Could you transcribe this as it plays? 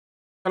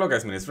Hello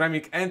guys, my name is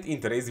Remik, and in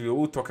today's video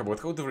we'll talk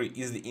about how to very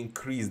easily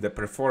increase the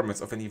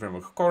performance of any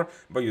framework core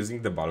by using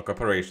the bulk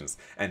operations.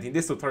 And in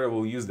this tutorial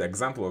we'll use the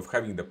example of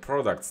having the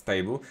products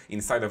table.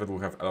 Inside of it we'll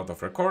have a lot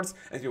of records,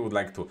 and we would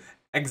like to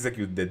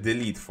execute the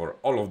delete for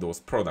all of those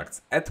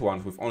products at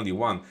once with only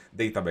one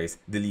database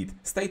delete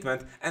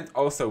statement, and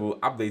also we'll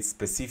update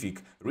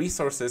specific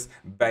resources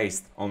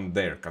based on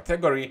their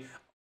category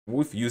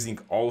with using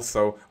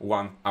also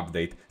one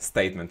update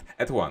statement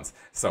at once.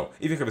 So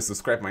if you haven't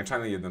subscribed my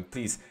channel yet, then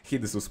please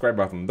hit the subscribe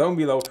button down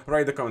below,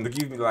 write a comment,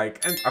 give me a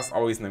like, and as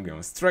always, now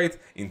going straight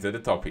into the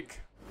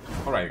topic.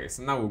 Alright guys,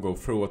 so now we'll go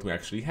through what we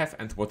actually have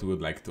and what we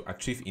would like to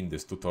achieve in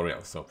this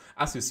tutorial. So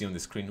as you see on the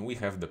screen, we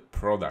have the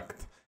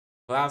product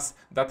class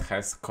that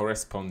has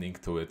corresponding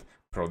to it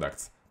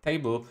products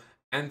table,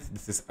 and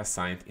this is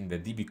assigned in the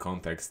DB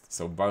context,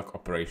 so bulk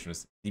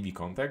operations DB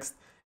context.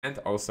 And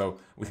also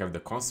we have the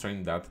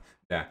constraint that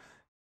the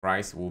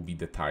price will be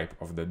the type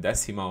of the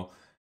decimal.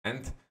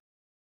 And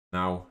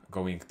now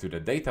going to the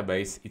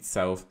database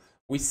itself,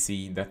 we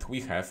see that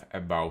we have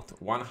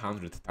about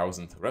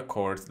 100,000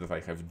 records that I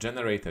have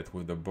generated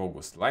with the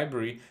bogus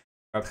library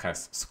that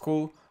has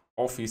school,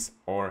 office,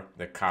 or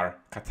the car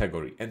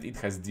category, and it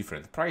has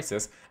different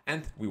prices,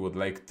 and we would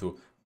like to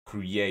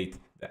create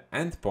the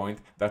endpoint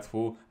that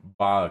will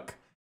bulk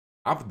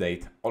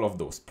update all of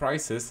those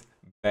prices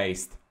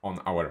based on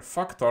our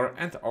factor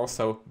and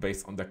also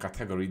based on the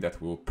category that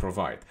we'll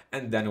provide.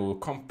 And then we'll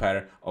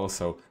compare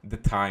also the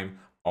time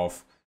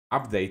of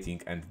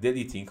updating and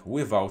deleting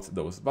without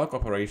those bulk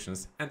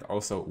operations and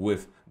also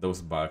with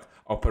those bulk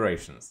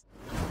operations.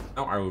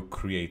 Now I will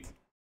create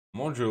a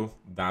module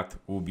that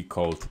will be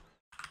called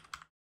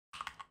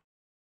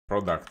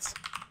products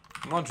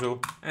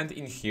module, and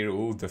in here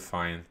we'll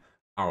define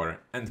our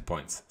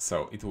endpoints.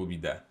 So it will be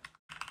the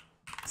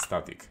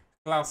static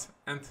class,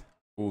 and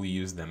we'll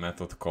use the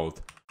method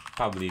called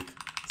public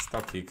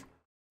static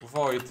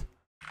void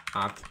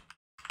add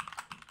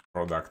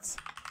products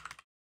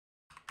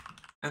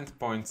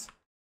endpoints,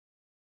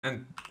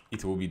 and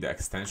it will be the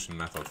extension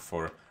method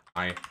for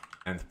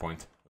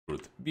endpoint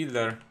root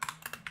builder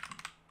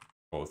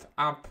called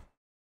app,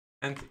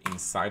 and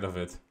inside of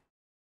it,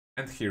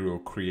 and here we'll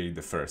create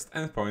the first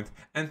endpoint,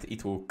 and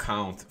it will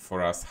count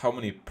for us how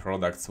many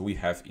products we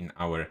have in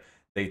our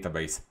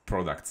database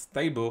products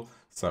table.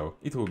 So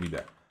it will be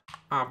the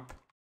app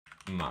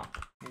map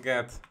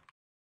get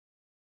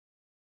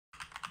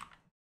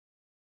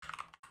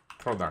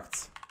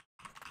products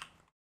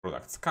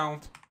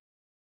count,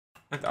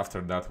 and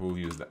after that we'll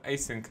use the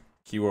async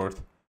keyword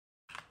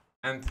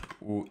and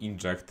we'll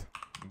inject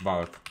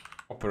bulk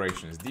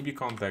operations DB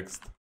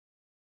context,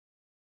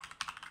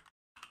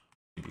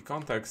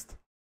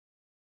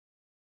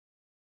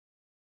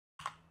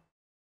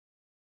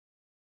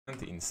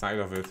 and inside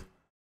of it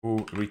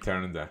we'll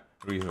return the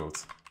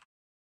results.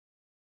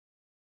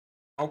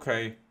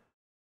 Okay,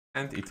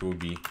 and it will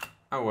be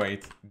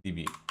await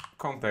DB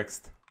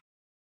context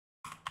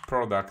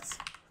products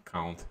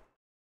count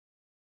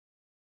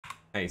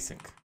async.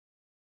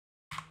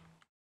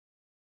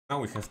 Now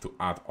we have to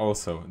add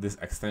also this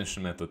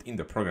extension method in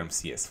the program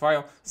CS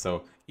file,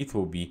 so it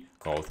will be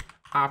called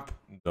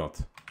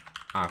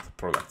app.add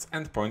products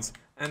endpoints,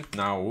 and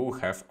now we'll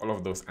have all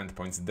of those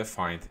endpoints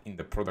defined in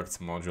the products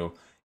module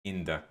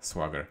in the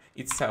Swagger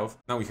itself.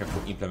 Now we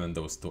have to implement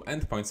those two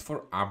endpoints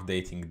for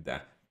updating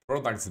the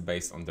products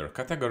based on their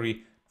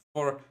category,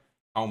 for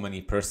how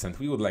many percent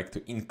we would like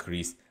to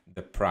increase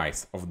the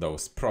price of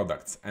those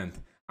products. And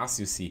as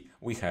you see,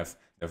 we have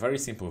the very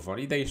simple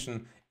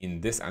validation in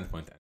this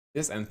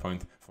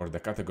endpoint for the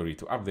category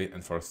to update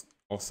and for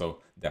also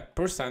the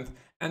percent.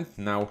 And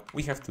now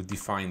we have to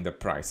define the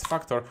price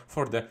factor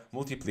for the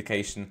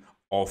multiplication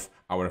of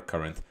our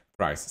current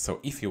price. So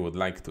if you would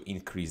like to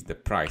increase the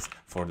price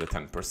for the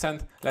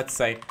 10%, let's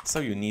say, so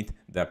you need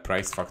the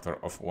price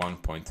factor of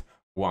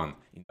 1.1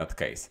 in that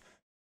case.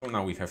 So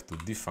now we have to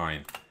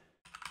define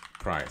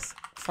price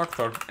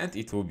factor, and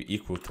it will be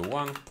equal to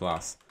 1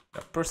 plus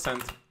the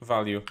percent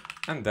value,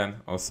 and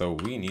then also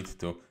we need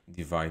to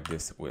divide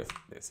this with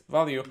this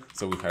value.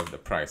 So we have the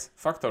price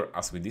factor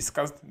as we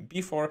discussed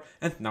before,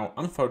 and now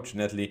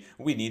unfortunately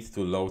we need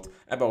to load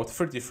about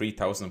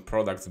 33,000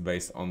 products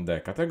based on the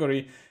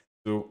category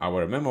to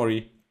our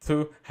memory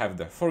to have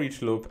the for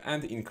each loop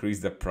and increase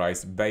the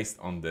price based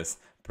on this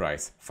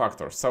price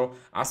factor. So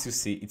as you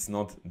see, it's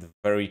not the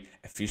very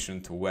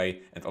efficient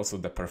way, and also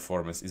the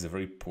performance is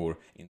very poor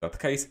in that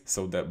case.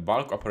 So the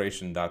bulk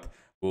operation that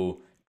will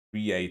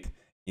create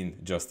in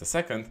just a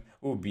second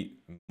will be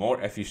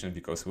more efficient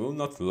because we will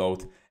not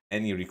load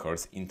any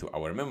records into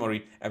our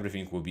memory.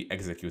 Everything will be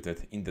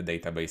executed in the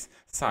database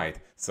side.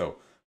 So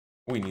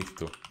we need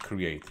to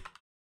create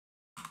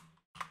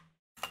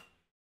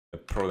the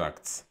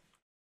products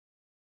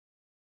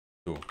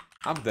to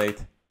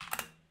update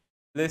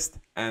list,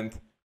 and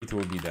it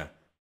will be the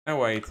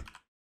await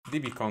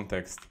DB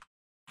context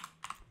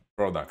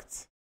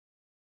products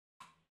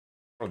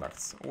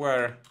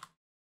where,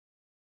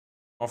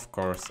 of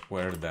course,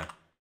 where the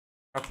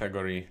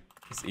category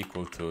is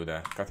equal to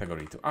the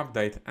category to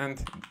update,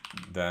 and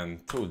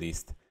then to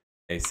list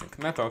async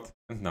method.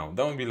 And now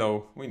down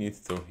below, we need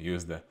to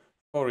use the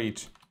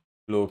foreach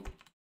loop.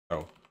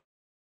 So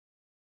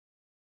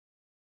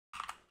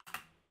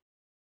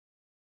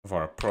of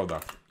our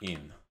product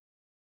in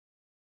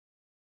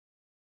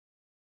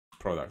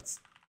products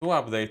to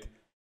update,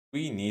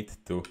 we need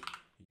to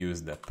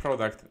use the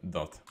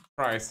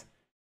product.price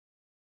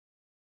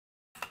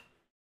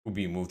to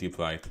be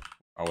multiplied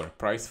our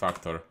price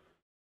factor.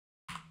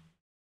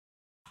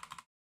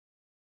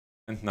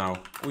 And now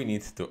we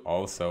need to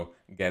also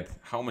get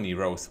how many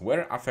rows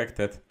were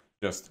affected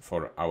just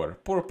for our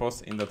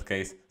purpose in that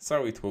case.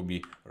 So it will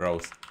be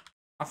rows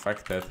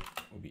affected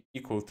will be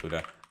equal to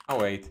the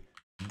await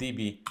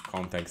db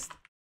context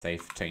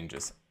save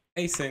changes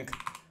async,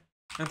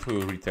 and we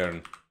will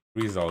return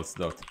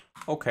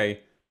results.ok,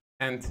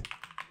 and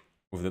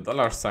with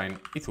the $sign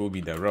it will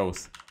be the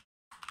rows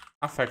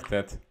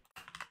affected,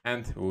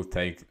 and we'll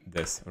take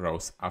this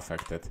rows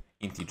affected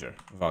integer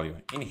value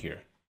in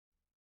here.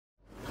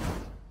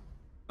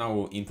 Now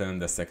we'll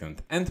implement the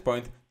second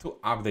endpoint to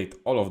update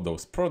all of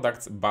those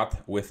products,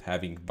 but with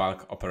having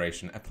bulk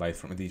operation applied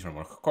from the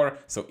framework core.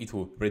 So it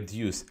will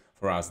reduce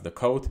for us the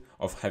code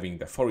of having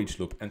the for each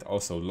loop and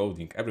also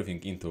loading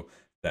everything into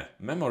the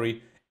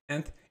memory,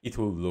 and it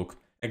will look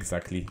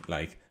exactly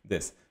like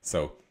this.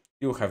 So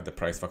you have the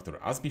price factor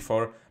as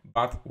before,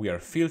 but we are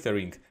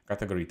filtering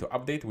category to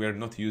update. We are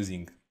not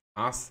using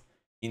as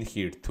in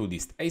here to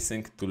list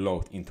async to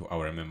load into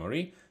our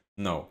memory.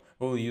 No,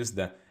 we'll use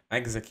the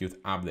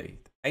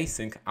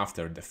ExecuteUpdateAsync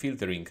after the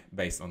filtering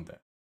based on the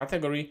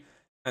category,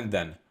 and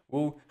then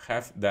we'll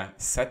have the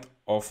set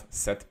of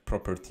set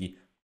property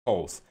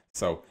calls.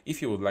 So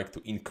if you would like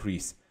to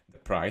increase the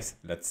price,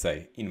 let's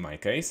say in my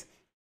case,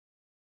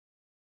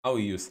 I'll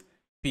use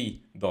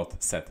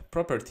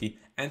p.setProperty,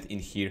 and in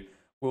here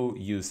we'll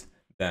use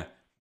the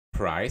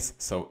price.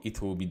 So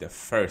it will be the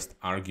first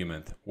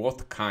argument,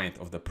 what kind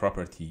of the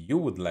property you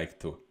would like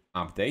to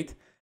update,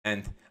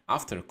 and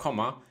after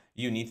comma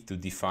you need to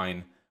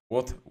define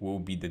what will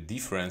be the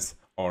difference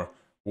or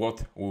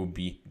what will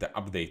be the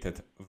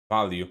updated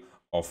value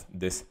of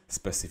this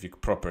specific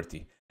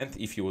property. And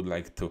if you would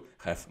like to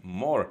have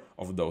more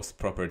of those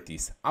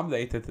properties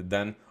updated,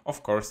 then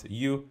of course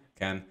you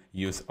can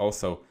use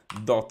also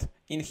dot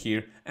in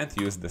here and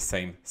use the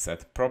same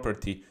set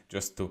property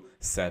just to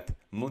set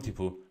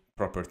multiple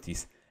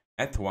properties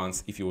at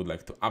once if you would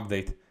like to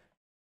update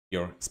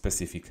your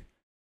specific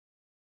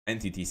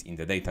entities in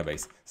the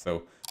database.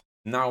 So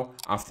now,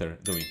 after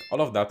doing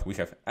all of that, we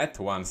have at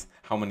once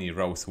how many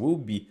rows will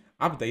be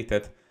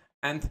updated,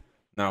 and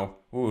now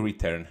we'll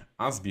return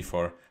as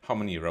before how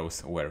many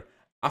rows were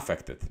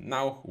affected.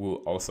 Now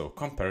we'll also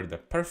compare the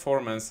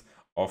performance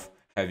of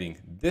having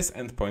this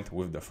endpoint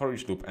with the for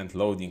each loop and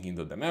loading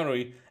into the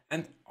memory,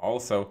 and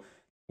also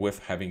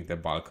with having the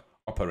bulk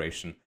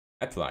operation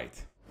applied.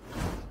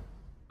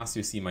 As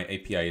you see, my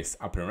API is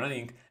up and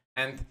running,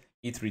 and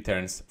it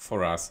returns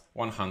for us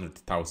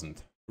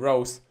 100,000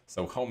 rows.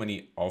 So how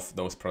many of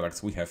those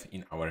products we have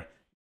in our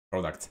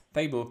product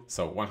table?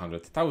 So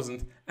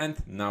 100,000.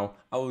 And now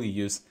I will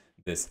use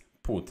this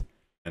put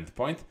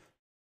endpoint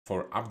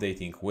for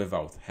updating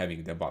without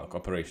having the bulk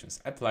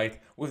operations applied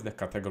with the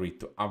category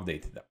to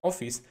update the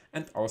office,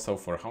 and also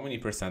for how many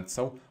percent?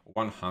 So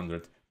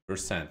 100%.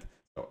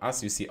 So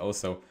as you see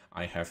also,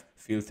 I have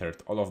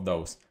filtered all of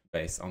those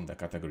based on the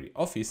category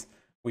office.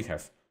 We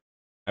have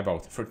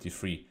about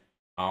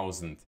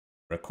 33,000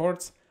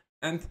 records,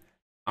 and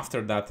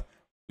after that,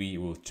 we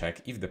will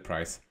check if the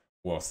price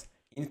was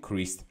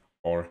increased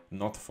or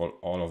not for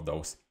all of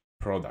those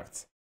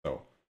products.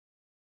 So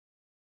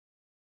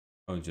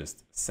I'll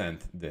just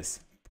send this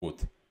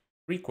put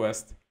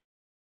request.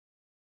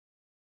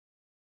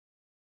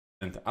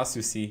 And as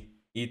you see,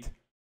 it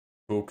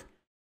took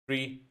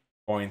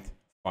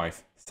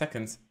 3.5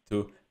 seconds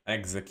to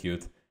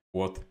execute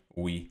what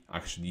we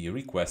actually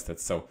requested.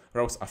 So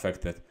rows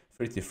affected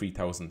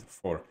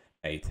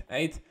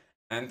 33,488.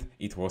 And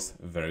it was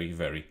very,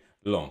 very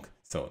long.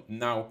 So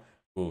now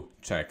we'll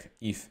check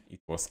if it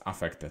was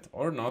affected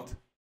or not.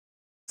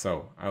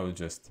 So I will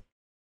just,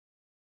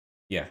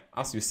 yeah,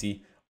 as you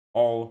see,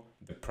 all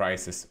the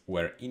prices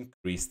were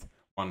increased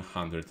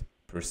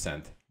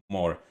 100%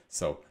 more.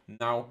 So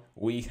now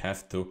we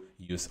have to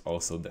use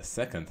also the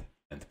second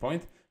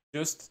endpoint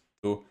just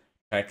to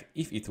check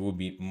if it will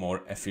be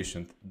more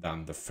efficient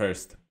than the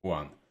first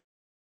one.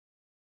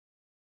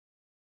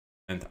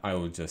 And I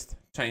will just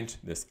change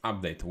this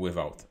update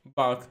without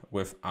bulk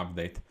with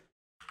update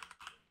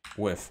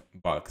with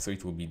bulk. So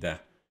it will be the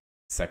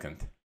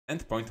second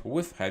endpoint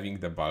with having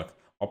the bulk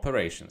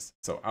operations.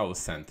 So I will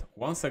send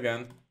once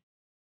again.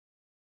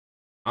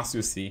 As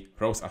you see,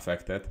 rows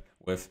affected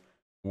with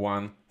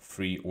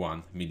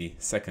 131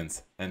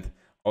 milliseconds. And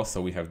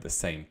also we have the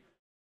same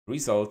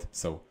result.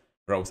 So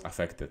rows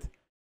affected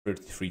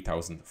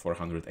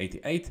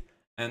 33,488.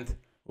 And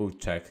we'll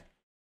check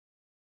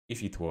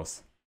if it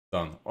was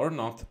done or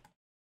not.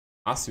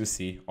 As you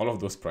see, all of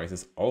those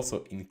prices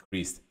also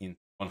increased in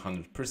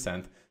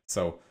 100%.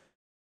 So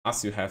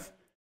as you have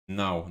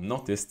Now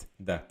noticed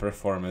the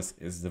performance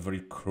is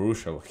very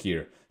crucial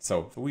here.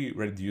 So we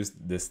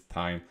reduced this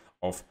time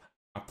of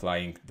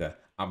applying the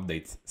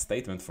update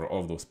statement for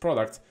all of those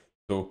products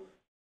to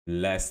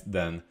less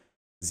than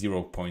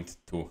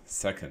 0.2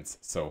 seconds.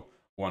 So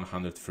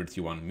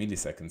 131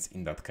 milliseconds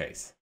in that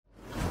case.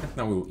 And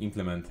now we'll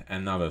implement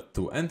another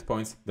two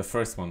endpoints. The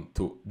first one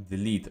to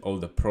delete all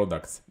the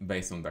products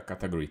based on the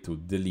category to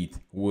delete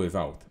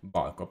without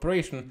bulk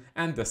operation.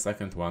 And the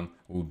second one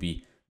will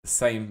be the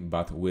same,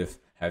 but with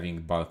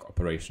having bulk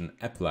operation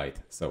applied.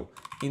 So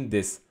in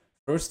this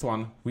first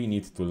one, we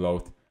need to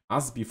load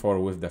as before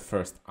with the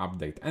first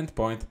update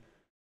endpoint,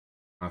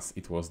 as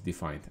it was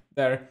defined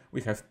there.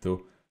 We have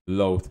to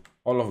load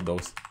all of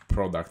those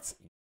products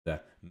in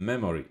the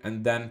memory,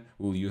 and then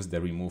we'll use the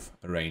remove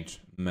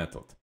range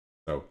method.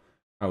 So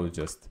I will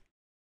just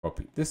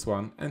copy this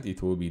one, and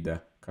it will be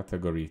the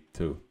category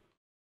to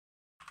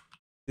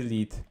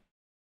delete,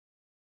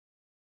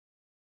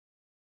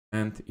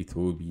 and it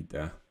will be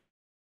the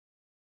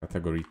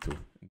category to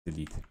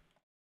delete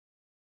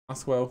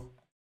as well.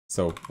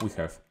 So we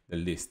have the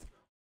list of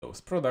those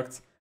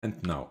products,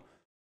 and now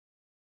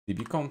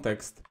db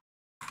context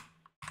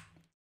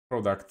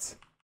products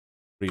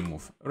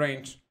remove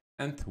range,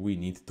 and we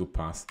need to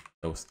pass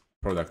those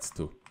products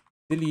to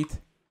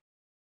delete.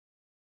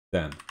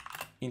 Then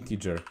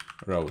integer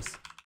rows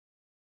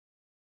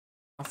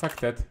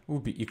affected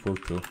will be equal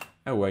to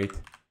await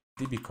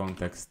db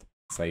context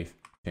save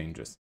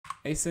changes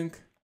async,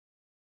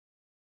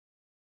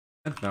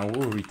 and now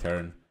we'll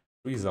return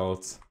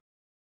results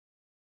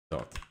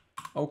dot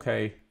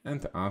OK,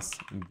 and as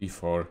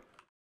before,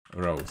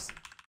 rows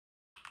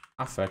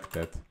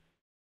affected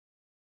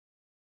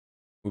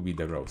will be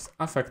the rows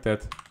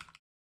affected.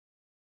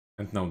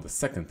 And now the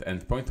second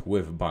endpoint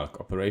with bulk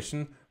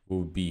operation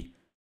will be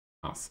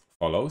as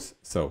follows.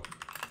 So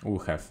we'll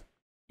have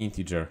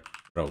integer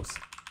rows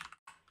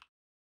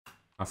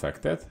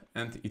affected,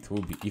 and it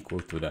will be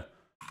equal to the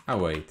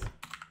await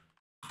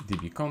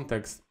db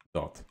context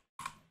dot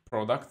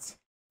products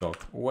dot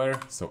where.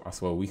 So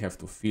as well, we have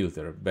to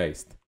filter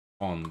based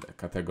on the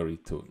category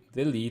to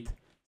delete.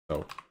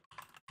 So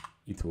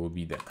it will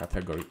be the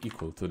category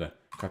equal to the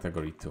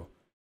category to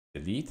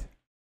delete.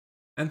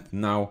 And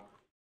now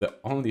the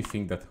only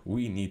thing that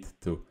we need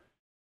to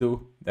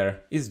do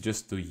there is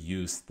just to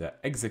use the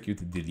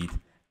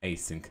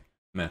ExecuteDeleteAsync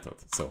method.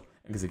 So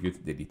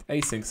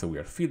ExecuteDeleteAsync, so we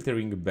are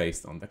filtering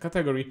based on the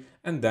category,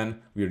 and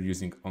then we are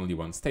using only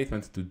one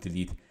statement to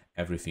delete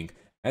everything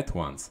at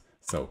once.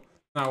 So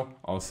now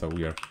also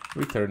we are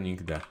returning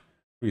the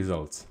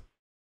results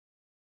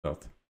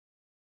dot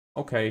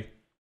OK,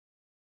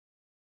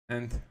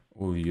 and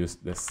we'll use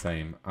the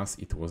same as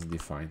it was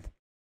defined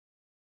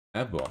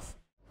above.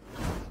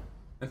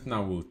 And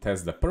now we'll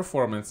test the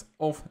performance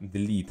of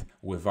delete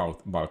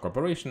without bulk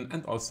operation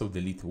and also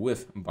delete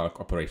with bulk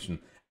operation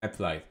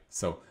applied.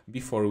 So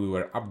before we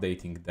were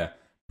updating the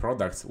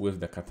products with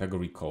the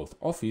category called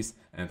office,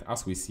 and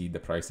as we see, the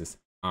prices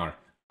are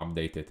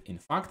updated in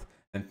fact.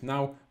 And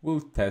now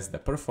we'll test the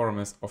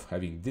performance of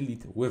having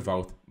delete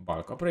without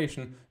bulk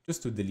operation,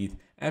 just to delete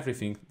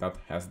everything that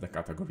has the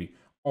category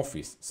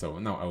office. So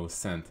now I will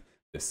send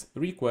this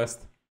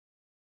request.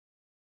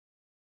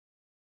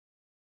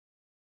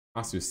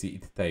 As you see,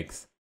 it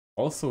takes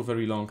also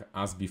very long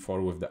as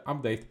before with the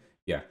update.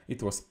 Yeah,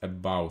 it was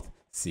about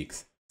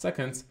 6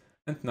 seconds.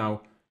 And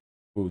now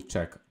we'll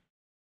check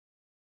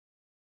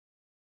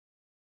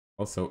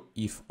also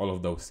if all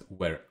of those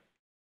were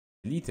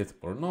deleted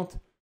or not.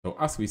 So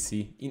as we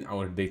see in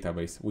our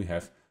database, we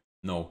have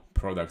no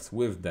products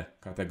with the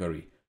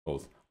category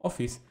called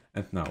office.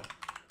 And now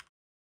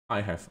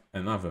I have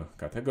another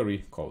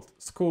category called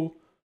school.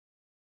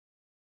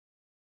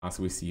 As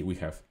we see, we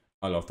have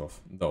a lot of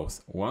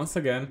those once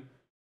again.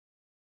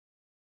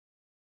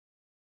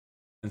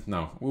 And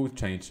now we'll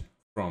change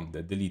from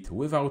the delete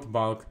without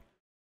bulk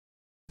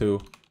to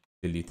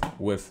delete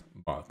with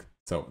bulk.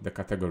 So the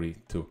category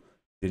to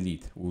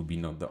delete will be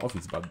not the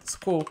office but the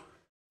school.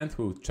 And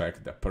we'll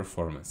check the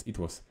performance. It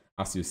was,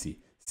 as you see,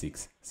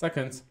 6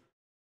 seconds.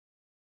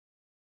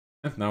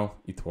 And now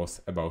it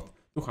was about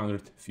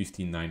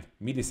 259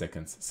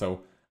 milliseconds.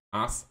 So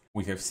as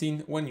we have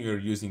seen, when you're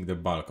using the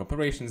bulk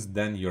operations,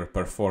 then your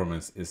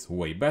performance is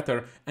way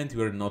better and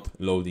you're not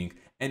loading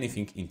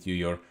anything into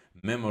your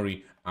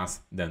memory as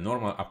the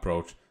normal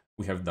approach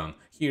we have done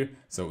here.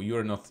 So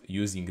you're not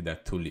using the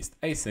toList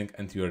async,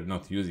 and you're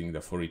not using the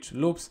foreach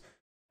loops,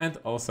 and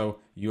also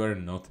you are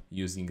not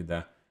using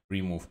the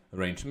remove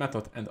range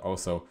method, and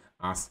also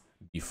as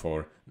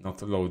before,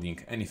 not loading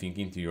anything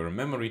into your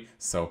memory.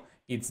 So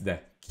it's the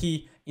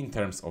key in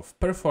terms of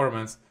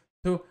performance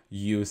to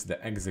use the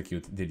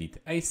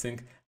ExecuteDeleteAsync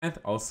and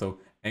also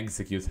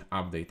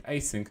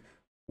ExecuteUpdateAsync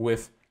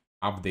with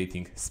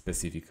updating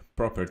specific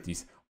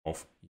properties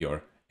of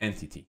your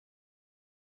entity.